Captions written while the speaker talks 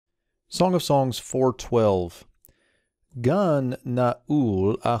Song of Songs 412. Gan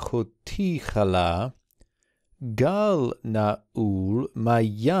na'ul achoti chala, gal na'ul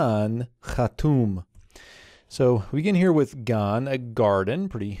mayan chatum. So we begin here with gan, a garden,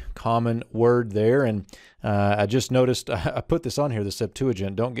 pretty common word there. And I just noticed, I put this on here, the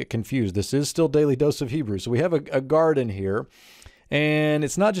Septuagint. Don't get confused. This is still Daily Dose of Hebrew. So we have a garden here. And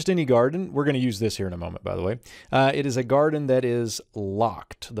it's not just any garden. We're going to use this here in a moment, by the way. It is a garden that is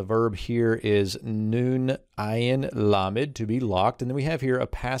locked. The verb here is nun ayin lamed, to be locked. And then we have here a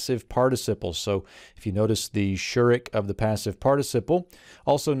passive participle. So if you notice the shurik of the passive participle,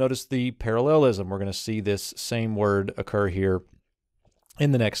 also notice the parallelism. We're going to see this same word occur here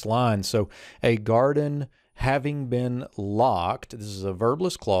in the next line. So a garden having been locked, this is a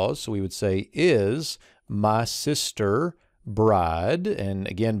verbless clause. So we would say is my sister bride. And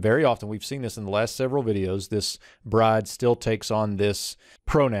again, very often we've seen this in the last several videos, this bride still takes on this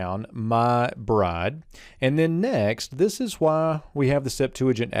pronoun, my bride. And then next, this is why we have the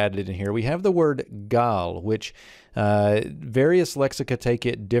Septuagint added in here. We have the word gal, which various lexica take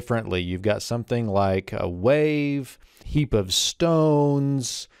it differently. You've got something like a wave, heap of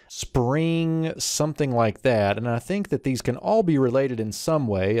stones, spring, something like that. And I think that these can all be related in some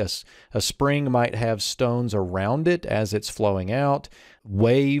way. A spring might have stones around it as it's flowing out.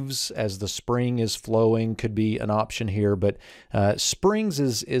 Waves as the spring is flowing could be an option here. But springs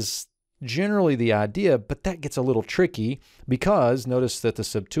is generally the idea, but that gets a little tricky because notice that the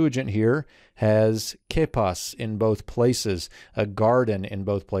Septuagint here has kepas in both places, a garden in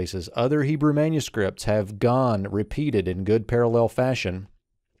both places. Other Hebrew manuscripts have gan repeated in good parallel fashion.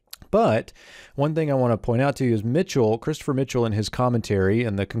 But one thing I want to point out to you is Christopher Mitchell, in his commentary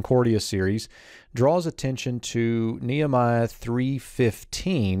in the Concordia series, draws attention to Nehemiah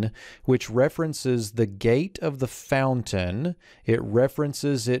 3:15, which references the gate of the fountain. It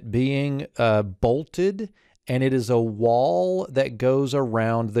references it being bolted, and it is a wall that goes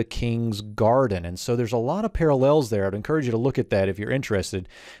around the king's garden. And so there's a lot of parallels there. I'd encourage you to look at that if you're interested,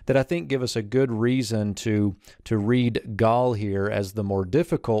 that I think give us a good reason to read gal here as the more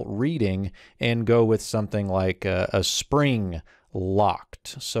difficult reading and go with something like a spring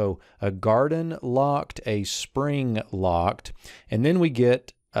locked. So a garden locked, a spring locked. And then we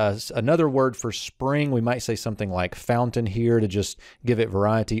get another word for spring. We might say something like fountain here to just give it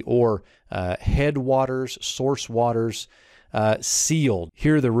variety, or headwaters, source waters, sealed.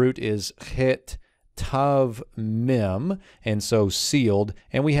 Here the root is het tav mem, and so sealed.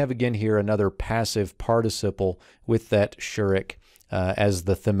 And we have again here another passive participle with that shurik as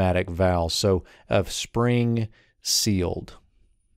the thematic vowel. So of spring, sealed.